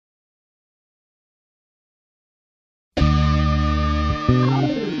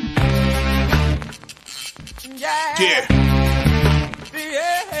Yeah.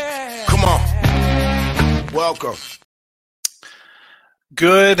 Come on. Welcome.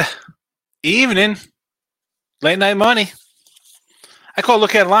 Good evening. Late Night Money. I call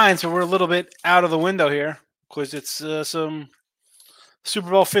Look at Lines, but we're a little bit out of the window here because it's some Super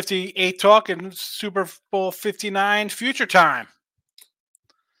Bowl 58 talk and Super Bowl 59 future time.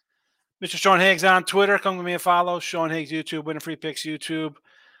 Mr. Sean Higgs on Twitter. Come give me a follow. Sean Higgs YouTube, Winning Free Picks YouTube.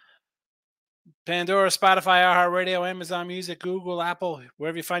 Pandora, Spotify, iHeartRadio, Amazon Music, Google, Apple,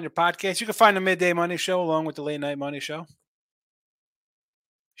 wherever you find your podcast. You can find the Midday Money Show along with the Late Night Money Show. Be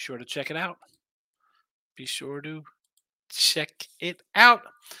sure to check it out.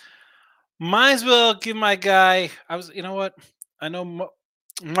 Might as well give my guy, you know what? I know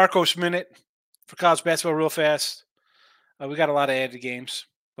Marcos Minute for college basketball real fast. We got a lot of added games,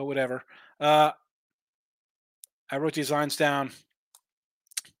 but whatever. I wrote these lines down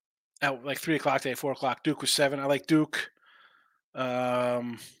at like 3 o'clock today, 4 o'clock. Duke was 7. I like Duke.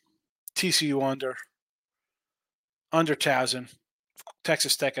 TCU under Towson.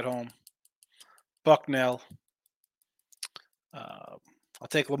 Texas Tech at home. Bucknell. I'll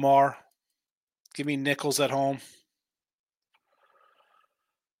take Lamar. Give me Nichols at home.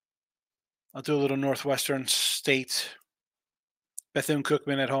 I'll do a little Northwestern State.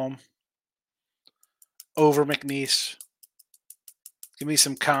 Bethune-Cookman at home. Over McNeese. Give me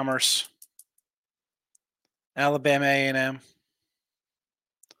some Commerce. Alabama A&M.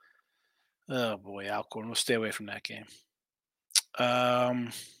 Oh, boy, Alcorn. We'll stay away from that game.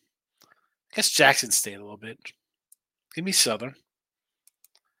 I guess Jackson State a little bit. Give me Southern.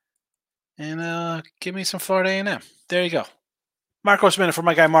 And give me some Florida A&M. There you go. Marcos Minute for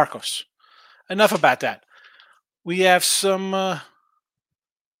my guy Marcos. Enough about that. We have some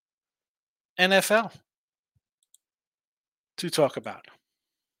NFL to talk about.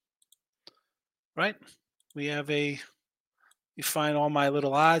 Right? We have you find all my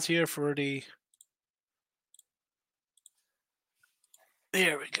little odds here for the.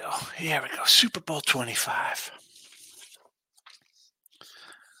 There we go. Here we go. Super Bowl 25.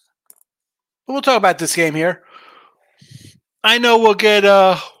 But we'll talk about this game here. I know we'll get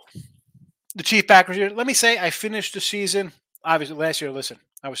the Chief backers here. Let me say I finished the season. Obviously, last year, listen,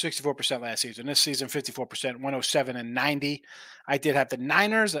 I was 64% last season. This season, 54%, 107 and 90. I did have the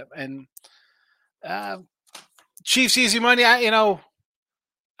Niners and Chiefs easy money. I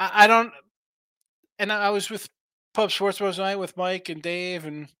don't. And I was with Pub Sports last night with Mike and Dave,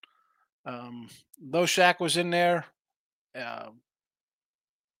 and Low Shack was in there.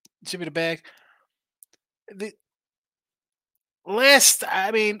 Jimmy the Bag.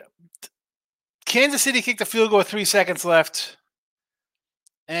 Kansas City kicked a field goal with 3 seconds left,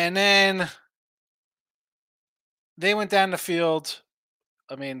 and then they went down the field.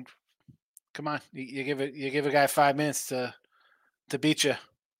 I mean, come on, you give a guy 5 minutes to beat you,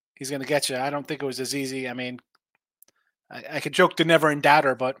 he's going to get you. I don't think it was as easy. I mean, I could joke the never in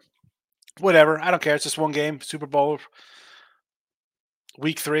doubter, but whatever. I don't care. It's just one game. Super Bowl,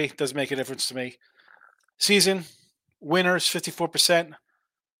 week 3 doesn't make a difference to me. Season winners 54%.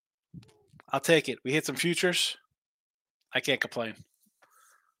 I'll take it. We hit some futures. I can't complain.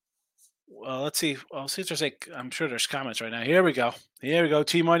 Well, let's see. Well, see if there's I'm sure there's comments right now. Here we go.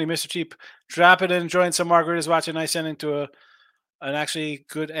 T Money, Mr. Cheap, drop it in, enjoying some margaritas, watching a nice ending to an actually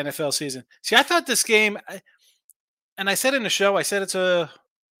good NFL season. See, I thought this game, and I said in the show, I said it to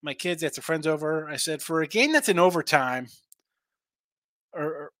my kids, had some friends over. I said for a game that's in overtime,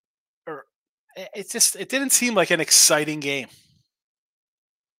 or it didn't seem like an exciting game.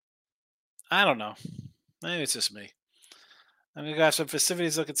 I don't know. Maybe it's just me. I'm going to have some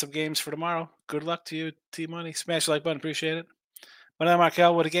festivities, look at some games for tomorrow. Good luck to you, T-Money. Smash the like button. Appreciate it. But I'm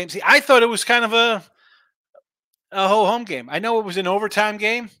Markel, what a game. See, I thought it was kind of a whole home game. I know it was an overtime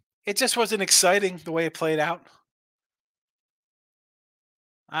game. It just wasn't exciting the way it played out.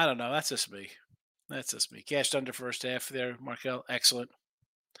 I don't know. That's just me. Cashed under first half there, Markel. Excellent.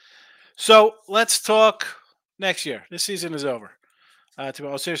 So let's talk next year. This season is over.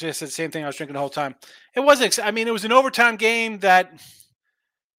 Seriously, I said the same thing I was drinking the whole time. It wasn't. It was an overtime game that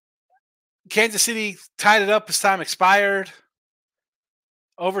Kansas City tied it up as time expired.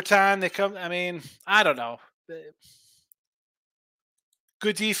 Overtime, they come. I don't know.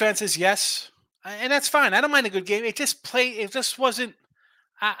 Good defenses, yes, and that's fine. I don't mind a good game. It just wasn't.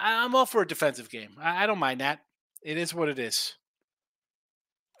 I'm all for a defensive game. I don't mind that. It is what it is.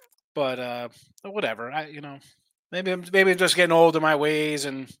 But whatever. Maybe I'm just getting old in my ways.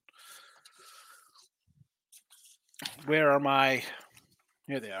 And where are my?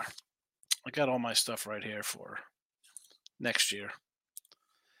 Here they are. I got all my stuff right here for next year.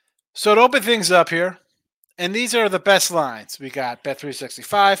 So to open things up here, And these are the best lines. We got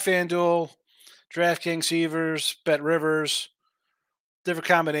Bet365, FanDuel, DraftKings, Severs, Bet Rivers, different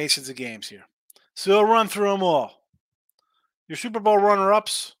combinations of games here. So we'll run through them all. Your Super Bowl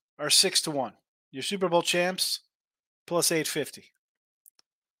runner-ups are 6-1. Your Super Bowl champs, plus 850.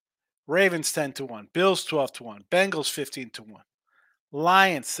 Ravens 10-1. Bills 12-1. Bengals 15-1.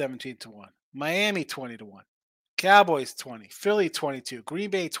 Lions 17-1. Miami 20-1. Cowboys 20. Philly 22. Green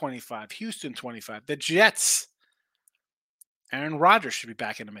Bay 25. Houston 25. The Jets. Aaron Rodgers should be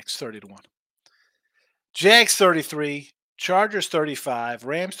back in the mix, 30-1. Jags 33. Chargers 35.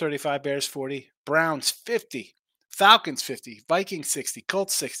 Rams 35. Bears 40. Browns 50. Falcons 50. Vikings 60.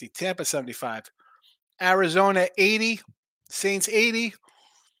 Colts 60. Tampa 75. Arizona 80. Saints 80.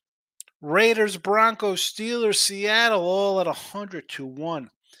 Raiders, Broncos, Steelers, Seattle, all at 100-1.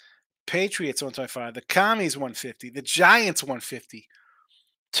 Patriots 125. The Commies 150. The Giants 150.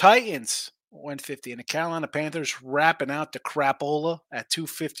 Titans 150. And the Carolina Panthers wrapping out the crapola at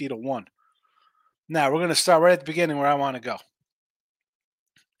 250-1. Now we're going to start right at the beginning where I want to go.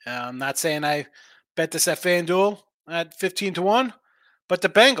 I'm not saying I bet this at FanDuel at 15-1, but the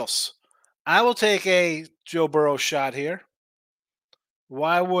Bengals. I will take a Joe Burrow shot here.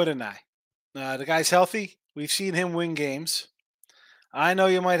 Why wouldn't I? The guy's healthy. We've seen him win games. I know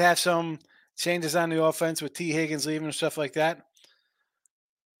you might have some changes on the offense with T. Higgins leaving and stuff like that.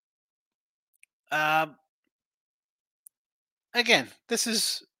 Again, this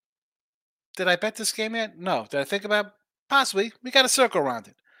is... Did I bet this game yet? No. Did I think about... Possibly. We got a circle around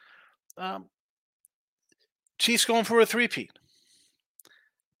it. Chiefs going for a three-peat.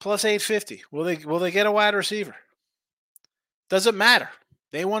 Plus 850. Will they get a wide receiver? Doesn't matter.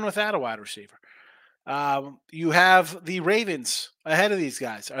 They won without a wide receiver. You have the Ravens ahead of these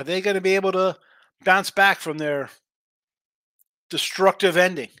guys. Are they going to be able to bounce back from their destructive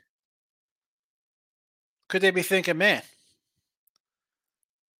ending? Could they be thinking, man,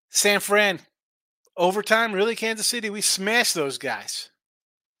 San Fran, overtime, really, Kansas City? We smashed those guys.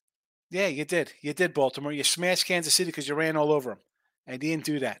 Yeah, you did. You did, Baltimore. You smashed Kansas City because you ran all over them. And you didn't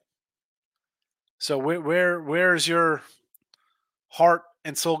do that. So where's your heart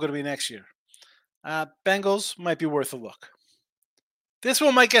and soul going to be next year? Bengals might be worth a look. This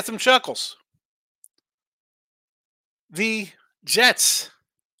one might get some chuckles. The Jets.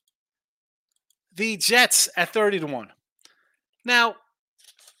 The Jets at 30-1. Now,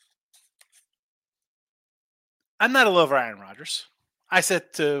 I'm not a lover of Aaron Rodgers. I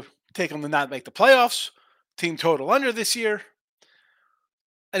said to take him to not make the playoffs. Team total under this year.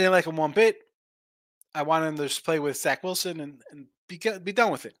 I didn't like him one bit. I wanted him to just play with Zach Wilson and be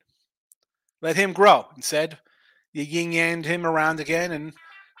done with it. Let him grow. Instead, you yin-yanged him around again, and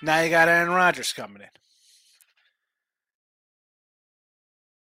now you got Aaron Rodgers coming in.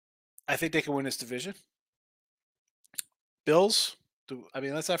 I think they can win this division. Bills,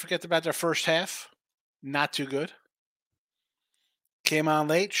 let's not forget about their first half. Not too good. Came on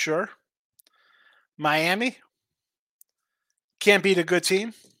late, sure. Miami can't beat a good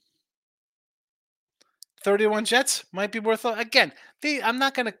team. 31 Jets might be worth it. Again, I'm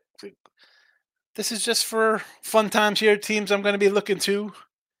not going to... This is just for fun times here. Teams I'm going to be looking to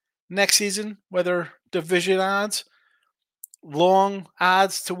next season, whether division odds, long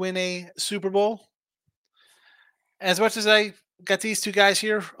odds to win a Super Bowl. As much as I got these two guys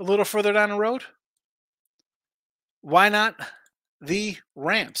here a little further down the road, why not the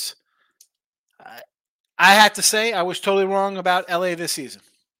Rams? I had to say I was totally wrong about LA this season.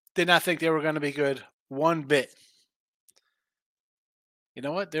 Did not think they were going to be good one bit. You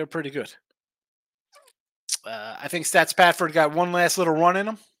know what? They were pretty good. I think Stats Patford got one last little run in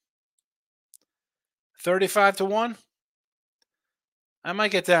them. 35-1. I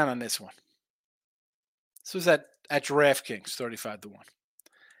might get down on this one. This was at DraftKings, 35-1.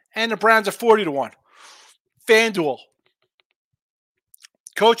 And the Browns are 40-1. FanDuel.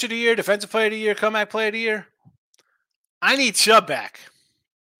 Coach of the year, defensive player of the year, comeback player of the year. I need Chubb back.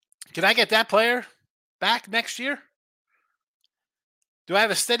 Can I get that player back next year? Do I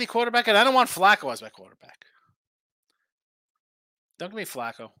have a steady quarterback? And I don't want Flacco as my quarterback. Don't give me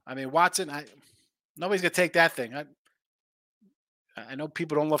Flacco. Watson, nobody's going to take that thing. I know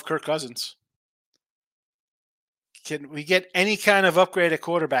people don't love Kirk Cousins. Can we get any kind of upgrade at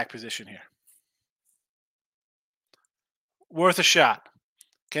quarterback position here? Worth a shot.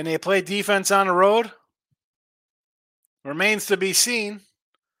 Can they play defense on the road? Remains to be seen.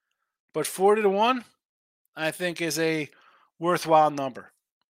 But 40-1, I think, is a worthwhile number.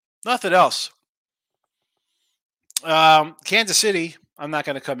 Nothing else. Kansas City, I'm not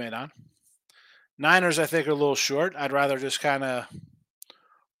going to come in on. Niners, I think, are a little short. I'd rather just kind of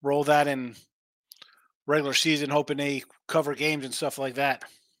roll that regular season, hoping they cover games and stuff like that.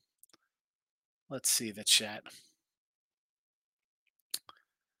 Let's see the chat.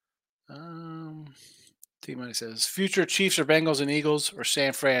 T Money says future Chiefs or Bengals and Eagles or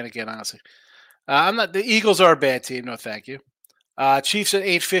San Fran again. Honestly, I'm not. The Eagles are a bad team. No, thank you. Chiefs at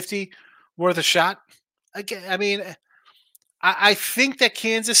 850, worth a shot. Again, I mean, I think that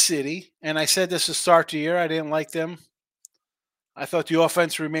Kansas City, and I said this to start the year, I didn't like them. I thought the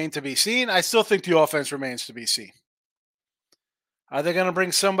offense remained to be seen. I still think the offense remains to be seen. Are they going to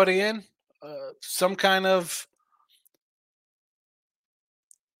bring somebody in? Some kind of,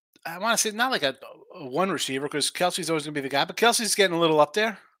 I want to say, not like a one receiver, because Kelsey's always going to be the guy, but Kelsey's getting a little up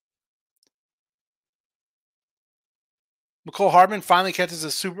there. McCole Hardman finally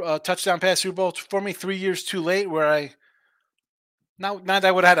catches a touchdown pass Super Bowl for me 3 years too late, where I, not that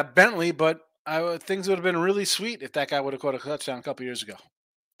I would have had a Bentley, but things would have been really sweet if that guy would have caught a touchdown a couple years ago.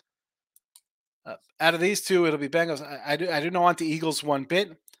 Out of these two, it'll be Bengals. I do not want the Eagles one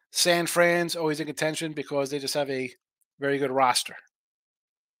bit. San Fran's always in contention because they just have a very good roster.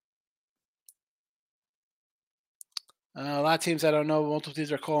 A lot of teams I don't know. Multiple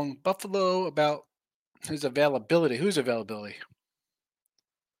teams are calling Buffalo about his availability. Whose availability?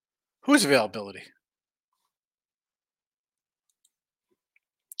 Whose availability?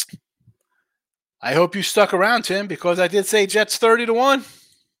 I hope you stuck around, Tim, because I did say Jets 30-1.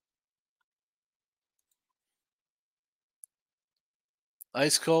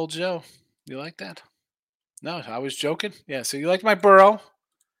 Ice Cold Joe. You like that? No, I was joking. Yeah, so you like my Burrow.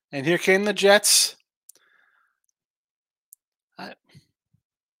 And here came the Jets.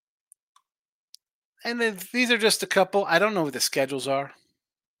 And then these are just a couple. I don't know what the schedules are.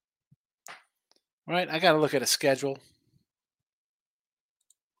 Right? I got to look at a schedule.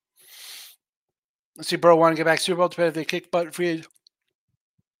 Let's see, Burrow want to get back to Super Bowl, depending if they kick butt free.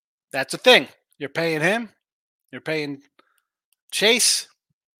 That's the thing. You're paying him. You're paying Chase.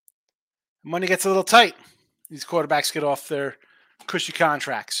 Money gets a little tight. These quarterbacks get off their cushy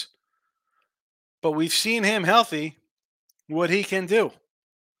contracts. But we've seen him healthy, what he can do.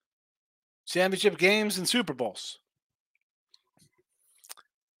 Championship games and Super Bowls.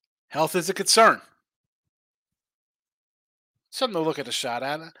 Health is a concern. Something to look at a shot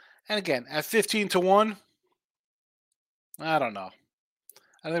at. And again, at 15-1, I don't know.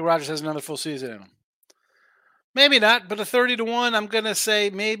 I think Rodgers has another full season in him. Maybe not, but a 30-1, I'm going to say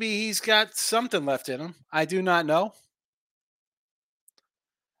maybe he's got something left in him. I do not know.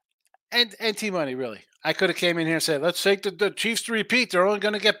 And T-Money, really. I could have came in here and said, let's take the Chiefs to repeat. They're only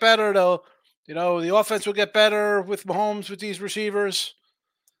going to get better. The offense will get better with Mahomes, with these receivers.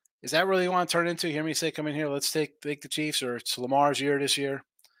 Is that really what you want to turn into? You hear me say, come in here, let's take the Chiefs, or it's Lamar's year this year.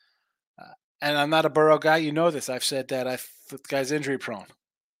 And I'm not a Burrow guy. You know this. I've said that. The guy's injury prone.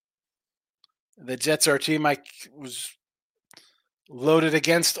 The Jets are a team I was loaded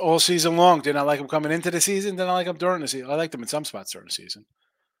against all season long. Did not like them coming into the season. Did not like them during the season. I liked them in some spots during the season.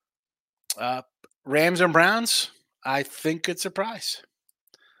 Rams and Browns, I think could surprise.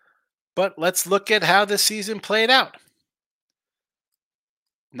 But let's look at how this season played out.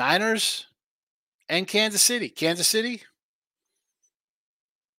 Niners and Kansas City. Kansas City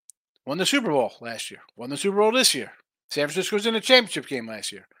won the Super Bowl last year. Won the Super Bowl this year. San Francisco was in a championship game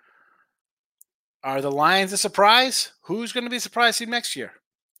last year. Are the Lions a surprise? Who's going to be surprised next year?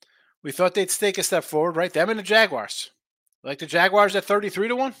 We thought they'd take a step forward, right? Them and the Jaguars. Like the Jaguars at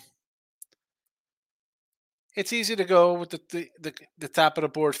 33-1? It's easy to go with the top of the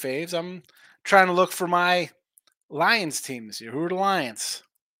board faves. I'm trying to look for my Lions team this year. Who are the Lions?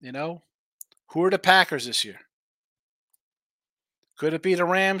 Who are the Packers this year? Could it be the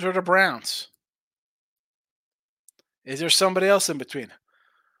Rams or the Browns? Is there somebody else in between?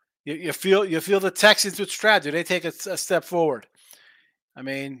 You feel the Texans with Stroud. Do they take a step forward? I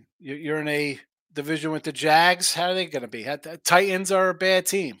mean, you're in a division with the Jags. How are they going to be? Titans are a bad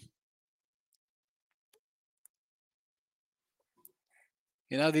team.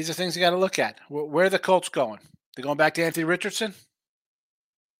 These are things you got to look at. Where are the Colts going? They're going back to Anthony Richardson?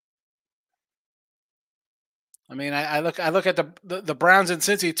 I mean, I look at the Browns and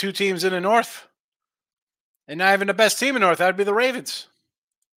Cincy, two teams in the North, and not even the best team in the North. That would be the Ravens.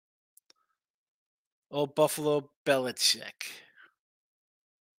 Old Buffalo Belichick.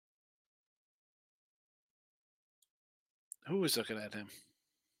 Who was looking at him?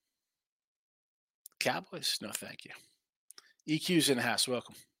 Cowboys? No, thank you. EQ's in the house.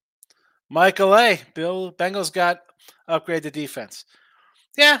 Welcome. Michael A. Bill Bengals got upgrade the defense.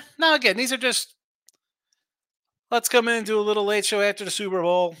 Yeah, no, again, these are just, let's come in and do a little late show after the Super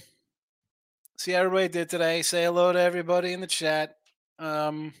Bowl. See how everybody did today. Say hello to everybody in the chat.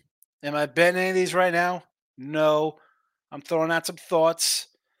 Am I betting any of these right now? No. I'm throwing out some thoughts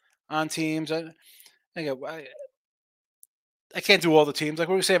on teams. I can't do all the teams. Like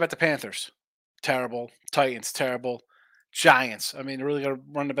what do we say about the Panthers? Terrible. Titans, terrible. Giants. I mean, they're really going to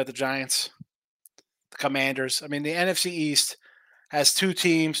run about the Giants. The Commanders. I mean, the NFC East has two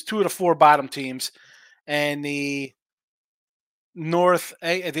teams, two of the four bottom teams, and the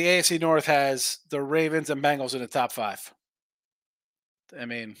AFC North has the Ravens and Bengals in the top five. I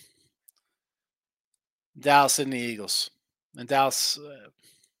mean, Dallas and the Eagles, and Dallas,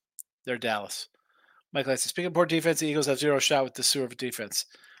 they're Dallas. Mike Lance, speaking of poor defense, the Eagles have zero shot with this sewer of a defense.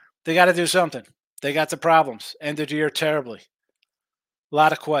 They got to do something. They got the problems. Ended the year terribly. A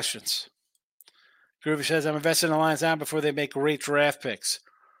lot of questions. Groovy says, I'm investing in the Lions now before they make great draft picks.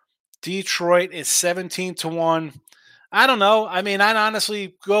 Detroit is 17-1. I don't know. I mean, I'd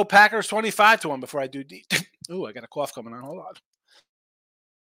honestly go Packers 25-1 before I do. Ooh, I got a cough coming on. Hold on.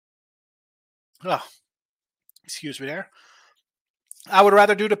 Oh, excuse me there. I would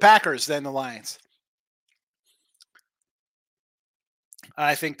rather do the Packers than the Lions.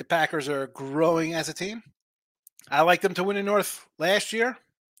 I think the Packers are growing as a team. I liked them to win in North last year.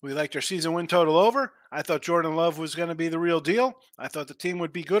 We liked their season win total over. I thought Jordan Love was going to be the real deal. I thought the team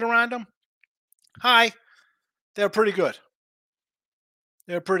would be good around him. They're pretty good.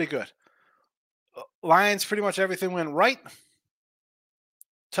 They're pretty good. Lions, pretty much everything went right.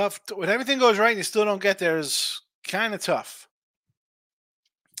 Tough. When everything goes right and you still don't get there is kind of tough.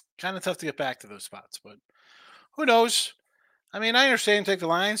 Kind of tough to get back to those spots, but who knows? I mean, I understand take the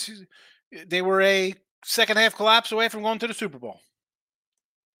Lions. They were a second half collapse away from going to the Super Bowl.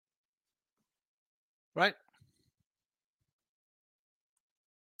 Right?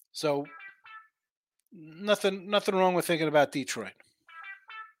 So nothing wrong with thinking about Detroit.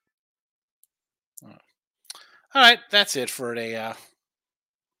 All right, that's it for the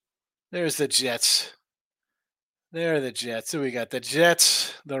there's the Jets. There are the Jets. So we got the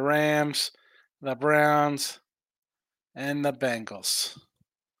Jets, the Rams, the Browns, and the Bengals.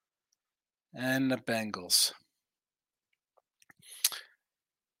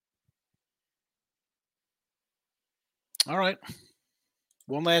 All right.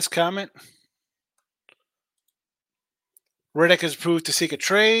 One last comment. Riddick is approved to seek a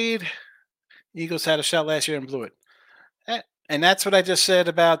trade. Eagles had a shot last year and blew it. And that's what I just said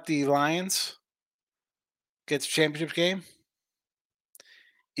about the Lions. Get the championship game.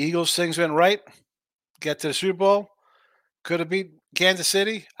 Eagles, things went right. Get to the Super Bowl. Could have beat Kansas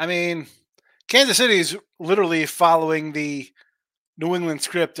City. I mean, Kansas City is literally following the New England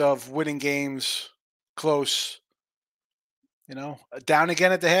script of winning games close, down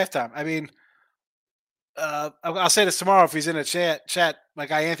again at the halftime. I mean, I'll say this tomorrow if he's in a chat. My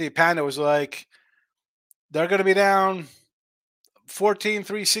guy Anthony Panda was like, they're going to be down 14-3,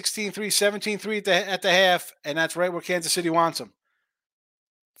 16-3, 17-3 at the half, and that's right where Kansas City wants them.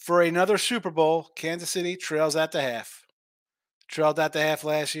 For another Super Bowl, Kansas City trails at the half. Trailed at the half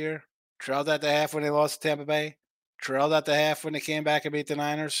last year. Trailed at the half when they lost to Tampa Bay. Trailed at the half when they came back and beat the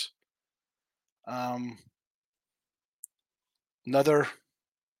Niners. Another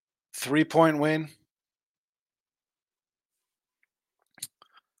 3-point win.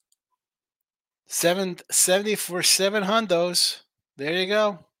 70 for 7 hundos. There you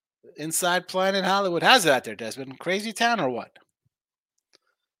go. Inside Planet Hollywood. How's it out there, Desmond? Crazy town or what?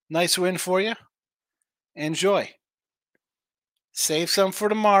 Nice win for you. Enjoy. Save some for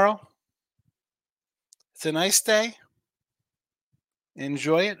tomorrow. It's a nice day.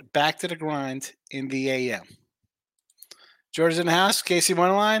 Enjoy it. Back to the grind in the AM. George's in the house. Casey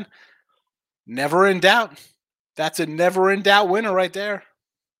Moneyline. Never in doubt. That's a never in doubt winner right there.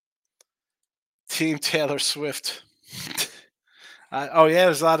 Team Taylor Swift.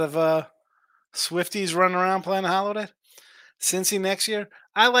 There's a lot of Swifties running around playing Holiday. Cincy next year.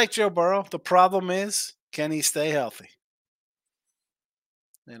 I like Joe Burrow. The problem is, can he stay healthy?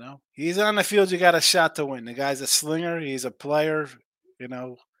 He's on the field. You got a shot to win. The guy's a slinger. He's a player.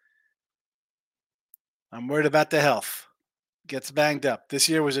 I'm worried about the health. Gets banged up. This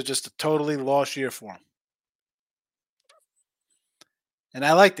year was just a totally lost year for him. And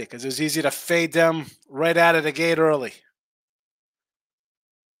I liked it because it was easy to fade them right out of the gate early.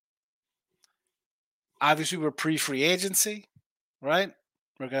 Obviously, we're pre-free agency, right?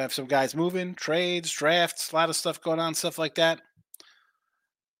 We're going to have some guys moving, trades, drafts, a lot of stuff going on, stuff like that.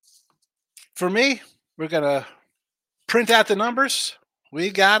 For me, we're going to print out the numbers. We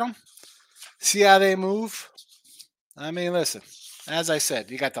got them. See how they move. I mean, listen, as I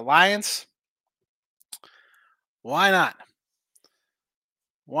said, you got the Lions. Why not?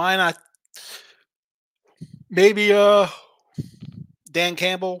 Why not? Maybe Dan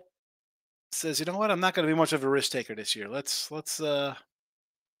Campbell says, you know what, I'm not going to be much of a risk taker this year. Let's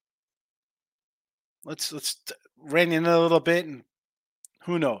rein in a little bit, and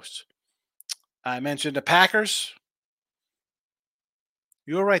who knows? I mentioned the Packers.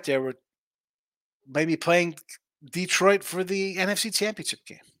 You were right there. We're maybe playing Detroit for the NFC Championship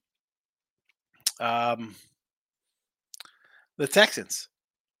game. The Texans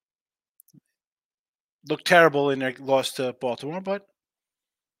looked terrible in their loss to Baltimore, but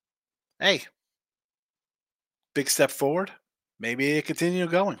hey, big step forward. Maybe they continue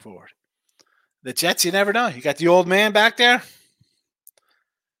going forward. The Jets, you never know. You got the old man back there.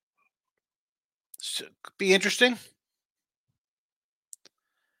 So, could be interesting.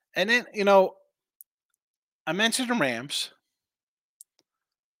 And then, I mentioned the Rams,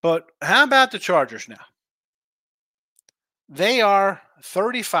 but how about the Chargers now? They are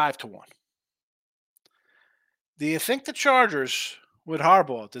 35-1. Do you think the Chargers with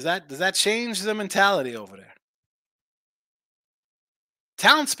Harbaugh, does that change the mentality over there?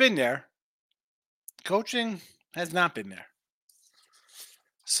 Talent's been there. Coaching has not been there.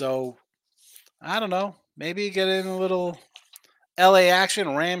 So, I don't know. Maybe get in a little LA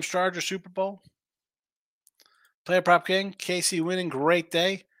action, Rams Chargers Super Bowl. Player Prop King, KC winning, great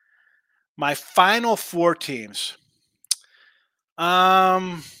day. My final four teams.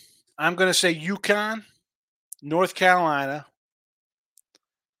 I'm going to say UConn, North Carolina.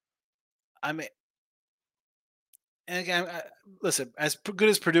 I mean, and again, listen, as good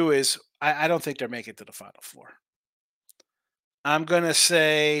as Purdue is, I don't think they're making it to the Final Four. I'm going to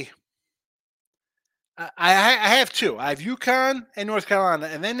say I have two. I have UConn and North Carolina,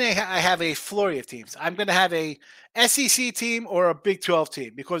 and then I have a flurry of teams. I'm going to have a SEC team or a Big 12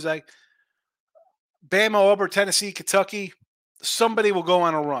 team because Bama, Auburn, Tennessee, Kentucky, somebody will go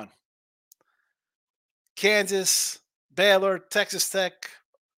on a run. Kansas, Baylor, Texas Tech,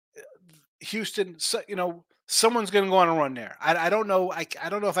 Houston, someone's going to go on a run there. I don't know. I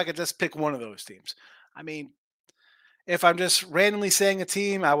don't know if I could just pick one of those teams. I mean, if I'm just randomly saying a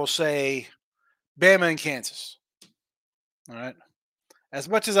team, I will say Bama and Kansas. All right. As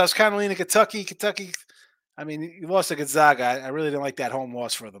much as I was kind of leaning Kentucky, I mean, you lost to Gonzaga. I really didn't like that home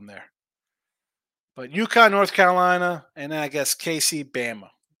loss for them there. But UConn, North Carolina, and then I guess KC, Bama.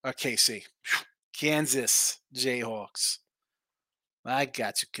 Or KC. Kansas, Jayhawks. I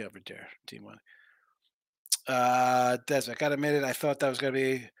got you covered there, Team One. Des, I got to admit it. I thought that was going to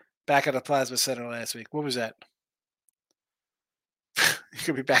be back at the Plasma Center last week. What was that? You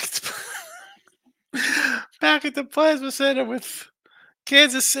could be back at the Plasma Center with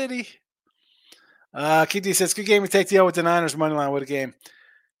Kansas City. KD says, good game to take the L with the Niners money line. What a game.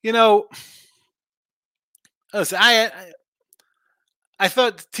 Listen, I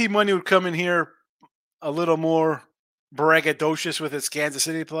thought Team Money would come in here a little more braggadocious with its Kansas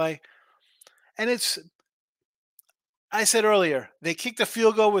City play. And I said earlier, they kicked a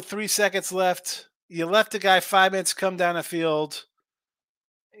field goal with 3 seconds left. You left the guy 5 minutes to come down the field.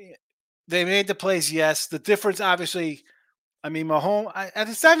 They made the plays, yes. The difference, obviously, I mean, Mahomes,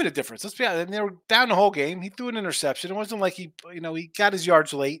 it's not even a difference. Let's be honest. They were down the whole game. He threw an interception. It wasn't like he got his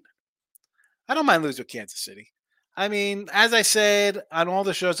yards late. I don't mind losing with Kansas City. I mean, as I said on all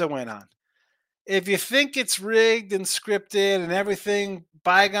the shows I went on, if you think it's rigged and scripted and everything,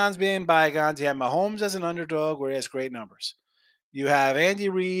 bygones being bygones, you have Mahomes as an underdog where he has great numbers. You have Andy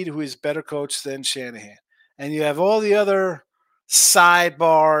Reid, who is better coach than Shanahan. And you have all the other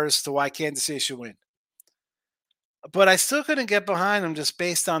sidebars to why Kansas City should win. But I still couldn't get behind them just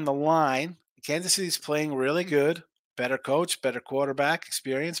based on the line. Kansas City's playing really good. Better coach, better quarterback,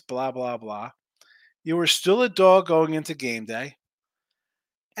 experience, blah, blah, blah. You were still a dog going into game day.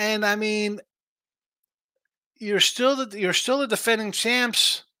 And I mean, you're still the defending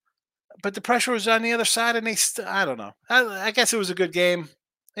champs, but the pressure was on the other side, and I don't know. I guess it was a good game.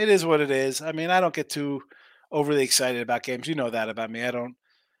 It is what it is. I mean, I don't get too overly excited about games. You know that about me. I don't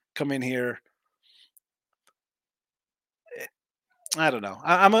come in here. I don't know.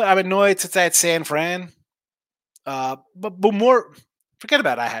 I'm annoyed since I had San Fran. But more, forget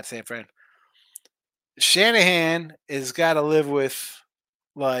about it, I had San Fran. Shanahan has got to live with,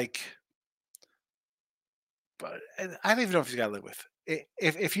 but I don't even know if he's got to live with.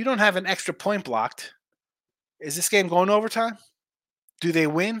 If you don't have an extra point blocked, is this game going overtime? Do they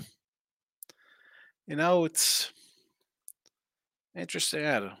win? It's interesting.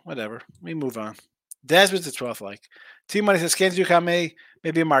 I don't know. Whatever. We move on. Desmond's the 12th. Team Money says Kansas, UConn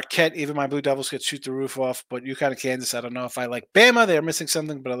maybe a Marquette. Even my Blue Devils could shoot the roof off, but UConn and Kansas, I don't know if I like Bama. They're missing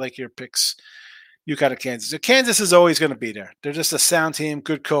something, but I like your picks. UConn and Kansas. So Kansas is always going to be there. They're just a sound team,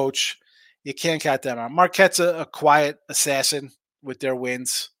 good coach. You can't count them out. Marquette's a quiet assassin with their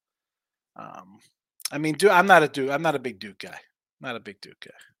wins. Um, I mean, I'm not a Duke. I'm not a big Duke guy. Not a big Duke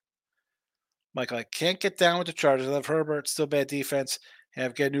guy. Michael, I can't get down with the Chargers. I love Herbert. Still bad defense.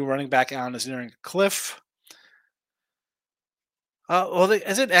 Have get a new running back. Allen is nearing a cliff. Well,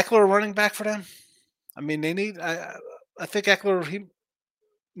 isn't Eckler a running back for them? I mean, they need. I think Eckler. He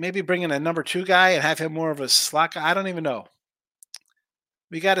maybe bring in a number 2 guy and have him more of a slot guy. I don't even know.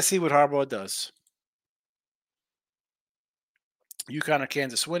 We got to see what Harbaugh does. UConn or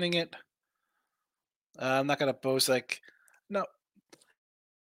Kansas winning it. I'm not going to boast like, no,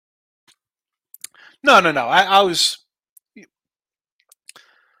 no. I was,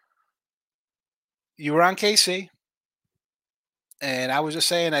 you were on KC, and I was just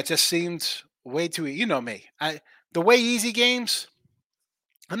saying that just seemed way too. You know me. The way easy games.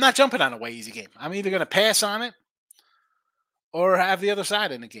 I'm not jumping on a way easy game. I'm either going to pass on it or have the other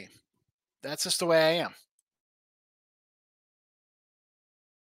side in the game. That's just the way I am.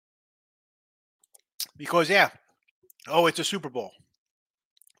 Because it's a Super Bowl.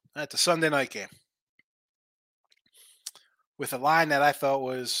 That's a Sunday night game with a line that I felt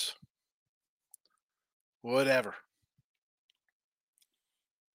was whatever.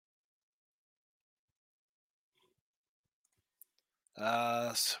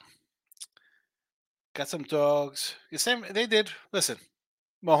 Got some dogs. The same they did. Listen,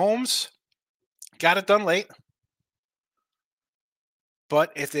 Mahomes got it done late,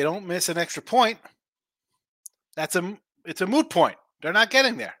 but if they don't miss an extra point, it's a moot point. They're not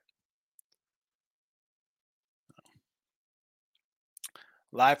getting there.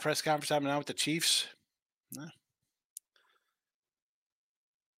 Live press conference happening now with the Chiefs.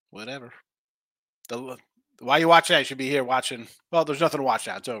 Whatever. Why you watching that? You should be here watching. Well, there's nothing to watch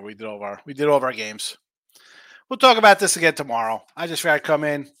now. It's over. We did all of our games. We'll talk about this again tomorrow. I just figured I'd come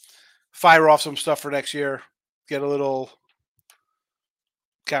in, fire off some stuff for next year, get a little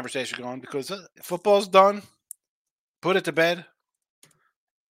conversation going because football's done. Put it to bed.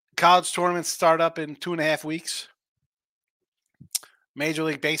 College tournaments start up in 2.5 weeks. Major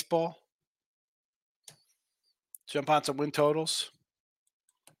League Baseball. Jump on some win totals.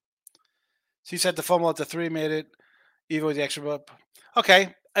 She said the fumble at the 3 made it even with the extra up.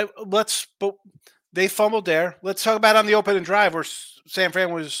 Okay, they fumbled there. Let's talk about on the opening drive where San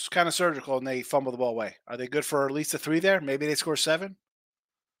Fran was kind of surgical and they fumbled the ball away. Are they good for at least a 3 there? Maybe they score 7.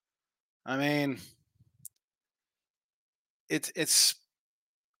 I mean, it's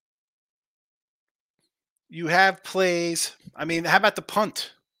you have plays. I mean, how about the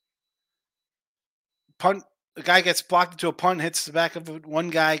punt? Punt. The guy gets blocked into a punt, hits the back of one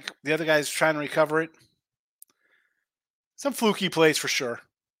guy. The other guy's trying to recover it. Some fluky plays for sure.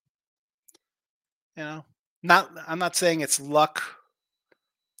 I'm not saying it's luck.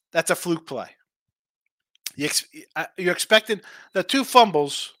 That's a fluke play. You're expecting the 2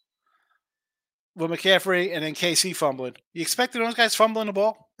 fumbles with McCaffrey and then KC fumbling. You expected those guys fumbling the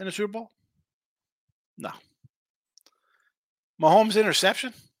ball in the Super Bowl? No. Mahomes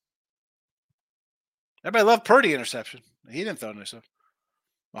interception? Everybody loved Purdy interception. He didn't throw an interception.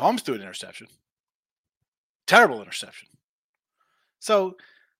 Mahomes threw an interception. Terrible interception. So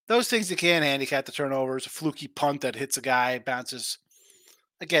those things you can't handicap the turnovers, a fluky punt that hits a guy, bounces.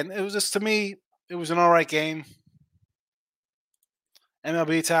 Again, it was just, to me, it was an all right game.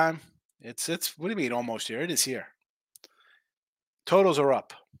 MLB time. It's what do you mean almost here? It is here. Totals are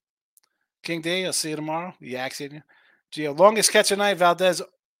up. King D, I'll see you tomorrow. Yaks in you. Gio, longest catch of the night, Valdez.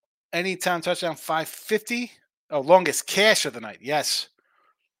 Anytime touchdown, 550. Oh, longest cash of the night. Yes.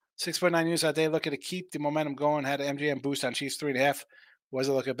 6.9 units a day. Looking to keep the momentum going. Had an MGM boost on Chiefs 3.5.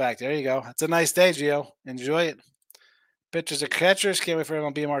 Wasn't looking back. There you go. It's a nice day, Gio. Enjoy it. Pitchers and catchers. Can't wait for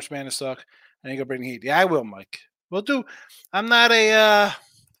everyone to be a March Madness talk. And you go bring the heat. Yeah, I will, Mike. We'll do. I'm not a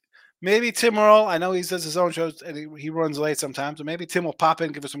maybe Tim Earl. I know he does his own shows and he runs late sometimes. So maybe Tim will pop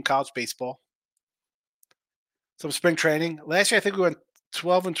in, give us some college baseball. Some spring training. Last year, I think we went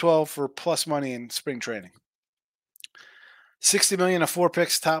 12-12 for plus money in spring training. 60 million of 4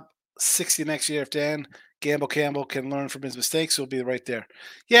 picks, top 60 next year. If Dan Campbell can learn from his mistakes, he'll be right there.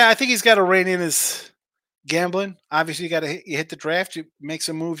 Yeah, I think he's got to rein in his gambling. Obviously, you hit the draft. You make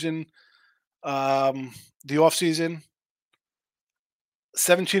some moves in the offseason.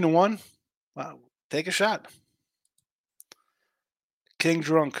 17-1. Wow, take a shot. King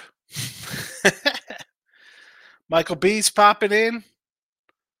drunk. Michael B's popping in.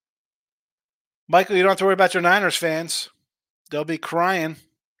 Michael, you don't have to worry about your Niners fans. They'll be crying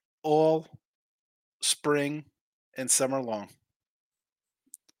all spring and summer long.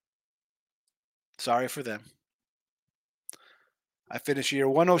 Sorry for them. I finished year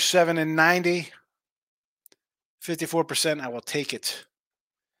 107-90. 54%. I will take it.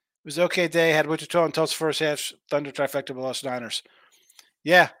 was an okay day. Had Wichita and Tulsa first half. Thunder trifecta, but lost Niners.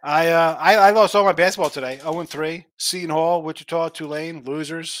 Yeah, I lost all my basketball today. 0-3. Seton Hall, Wichita, Tulane,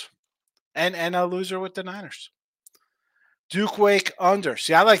 losers, and a loser with the Niners. Duke Wake under.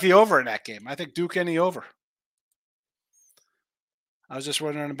 See, I like the over in that game. I think Duke any over. I was just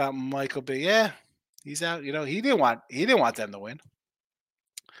wondering about Michael B. Yeah, he's out. You know, he didn't want them to win.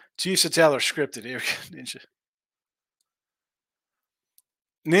 Chiefs and Taylor scripted here, Ninja.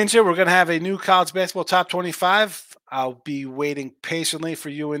 Ninja, we're gonna have a new college basketball top 25. I'll be waiting patiently for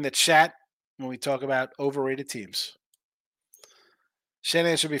you in the chat when we talk about overrated teams.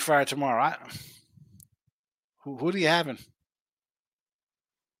 Shanahan should be fired tomorrow. Who do you having?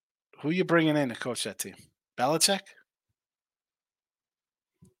 Who are you bringing in to coach that team? Belichick?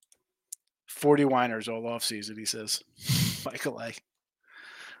 40 whiners all off season, he says. Michael A.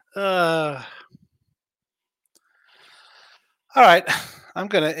 All right.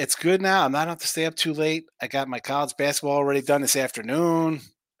 It's good now. I'm not have to stay up too late. I got my college basketball already done this afternoon.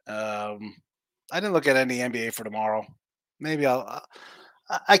 I didn't look at any NBA for tomorrow. Maybe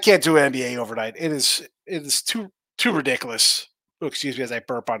I can't do NBA overnight. It is too ridiculous. Oh, excuse me as I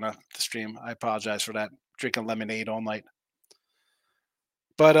burp on the stream. I apologize for that. Drinking lemonade all night.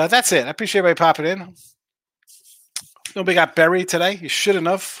 But that's it. I appreciate everybody popping in. Nobody got buried today. You should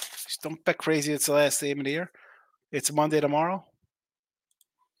enough. Just don't bet crazy. It's the last game of the year. It's Monday tomorrow.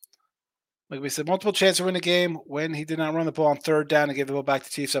 Like we said, multiple chances to win the game when he did not run the ball on third down and give the ball back to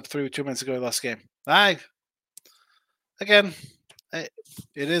Chiefs up 3 with 2 minutes ago. He lost the game. It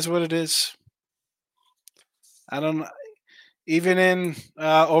is what it is. I don't. Even in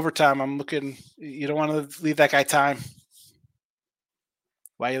overtime, I'm looking. You don't want to leave that guy time.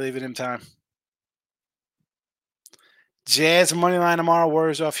 Why are you leaving him time? Jazz money line tomorrow.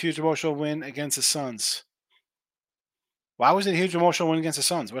 Warriors off huge emotional win against the Suns. Why was it a huge emotional win against the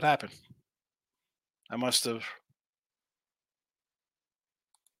Suns? What happened? I must have.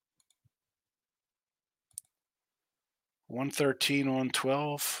 $113,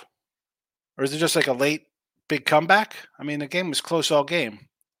 $112. Or is it just like a late big comeback? I mean, the game was close all game.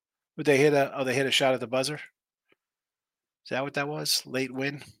 Would they hit a shot at the buzzer? Is that what that was? Late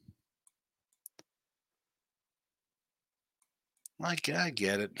win? I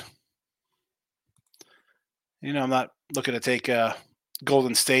get it. You know, I'm not looking to take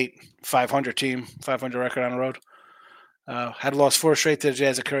Golden State 500 team, 500 record on the road. Had lost 4 straight to the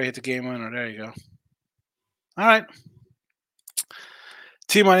Jazz. Curry hit the game winner. There you go. All right.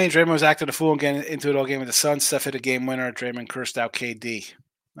 Team money. Draymond was acting a fool and getting into it all game with the Suns. Steph hit a game winner. Draymond cursed out KD.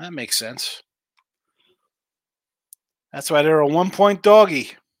 That makes sense. That's why they're a 1-point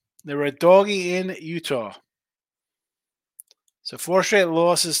doggy. They were a doggy in Utah. So 4 straight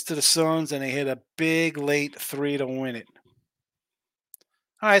losses to the Suns, and they hit a big late 3 to win it.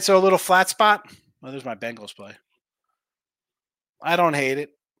 All right, so a little flat spot. Well, there's my Bengals play. I don't hate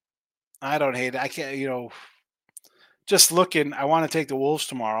it. I can't, just looking, I want to take the Wolves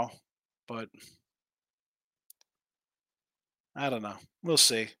tomorrow, but I don't know. We'll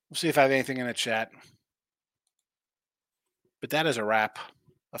see. We'll see if I have anything in the chat. But that is a wrap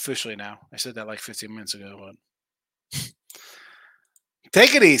officially now. I said that like 15 minutes ago, but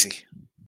take it easy.